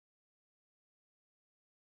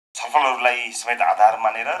छलफलहरूलाई समेत आधार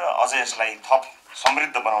मानेर र अझ यसलाई थप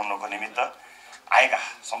समृद्ध बनाउनको निमित्त आएका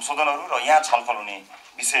संशोधनहरू र यहाँ छलफल हुने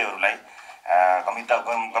विषयहरूलाई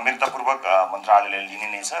गम्भीरतापूर्वक मन्त्रालयले लिने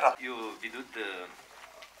नै छ। र यो विद्युत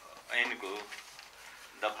ऐनको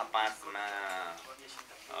दफा 5 मा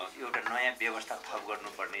एउटा नयाँ व्यवस्था थप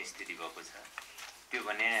गर्नुपर्ने स्थिति भएको छ। त्यो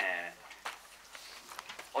भने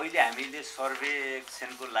अहिले हामीले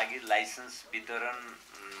सर्वेक्षणको लागि लाइसेन्स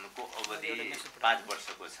वितरणको अवधि 5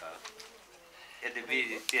 वर्षको छ। यद्यपि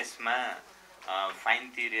त्यसमा फाइन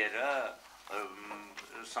तिरेर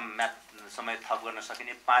समय थप गर्न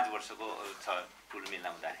सकिने 5 वर्षको छ कुल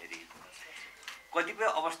मिलाउँदाखेरि। कतिपय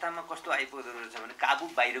अवस्थामा कस्तो आइपुग्दो रहेछ भने काबु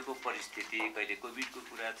बाहिरको परिस्थिति, कहिले कोभिडको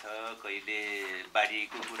कुरा छ, कहिले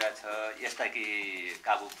बाढीको कुरा छ, यस्ता कि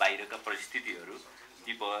काबु बाहिरका परिस्थितिहरू,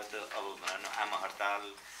 विपद, अब भनौँ आम हडताल,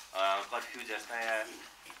 कर्फ्यू जस्ता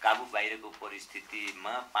काबु बाहिरको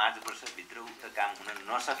परिस्थितिमा 5 वर्षभित्र उक्त काम हुन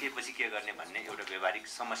नसकेपछि के गर्ने भन्ने एउटा व्यावहारिक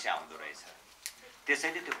समस्या आउँदो रहेछ।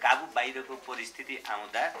 त्यसैले त्यो काबु बाहिरको परिस्थिति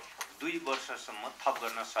आउँदा 2 वर्षसम्म थप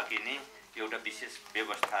गर्न सकिने एउटा विशेष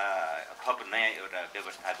व्यवस्था, थप नयाँ एउटा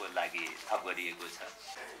व्यवस्थाको लागि थप गरिएको छ।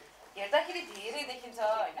 हेर्दाखेरि धेरै देखिन्छ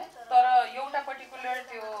हैन, तर एउटा पर्टिकुलर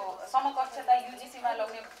त्यो समकक्षता युजीसीमा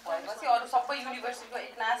ल्याउने भएपछि अरू सबै युनिभर्सिटीको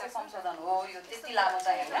एकनासै संशोधन हो, यो त्यति लामो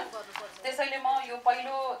चाहिँ हैन। त्यसैले म यो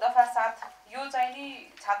पहिलो दफा 7 यो चाहिँ नि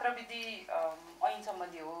छात्रवृत्ति ऐन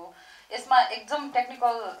सम्बन्धी हो। यसमा एकदम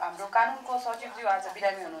टेक्निकल हाम्रो कानुनको सचिवज्यू आज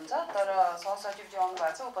बिरामी हुनुहुन्छ, तर सहसचिवज्यू आउनु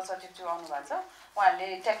भएको छ, उपसचिवज्यू आउनु भएको छ। उहाँहरूले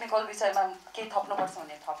टेक्निकल विषयमा के थप्नुपर्छ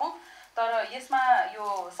भने थपौँ। तर यसमा यो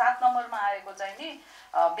 7 नम्बरमा आएको चाहिँ नि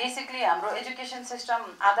बेसिकली हाम्रो एजुकेसन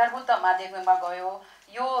सिस्टम आधारभूत माध्यमिकमा गयो।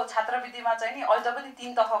 यो छात्रवृत्तिमा चाहिँ नि अझ पनि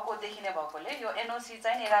 3 तहको देखिने भएकोले यो एनओसी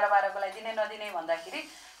चाहिँ 11-12 को लागि दिने नदिने भन्दाखेरि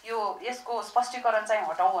यो यसको स्पष्टीकरण चाहिँ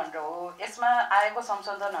हटाउँ भनेर हो। यसमा आएको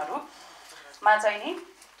संशोधनहरूमा चाहिँ नि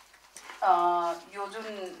यो जुन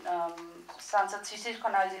सांसद शिशिर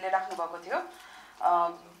खनालजीले राख्नुभएको थियो,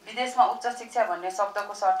 विदेशमा उच्च शिक्षा भन्ने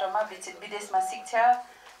शब्दको सट्टामा विदेशमा शिक्षा,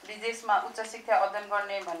 विदेशमा उच्च शिक्षा अध्ययन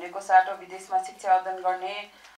गर्ने भन्नेको साटो विदेशमा शिक्षा अध्ययन गर्ने,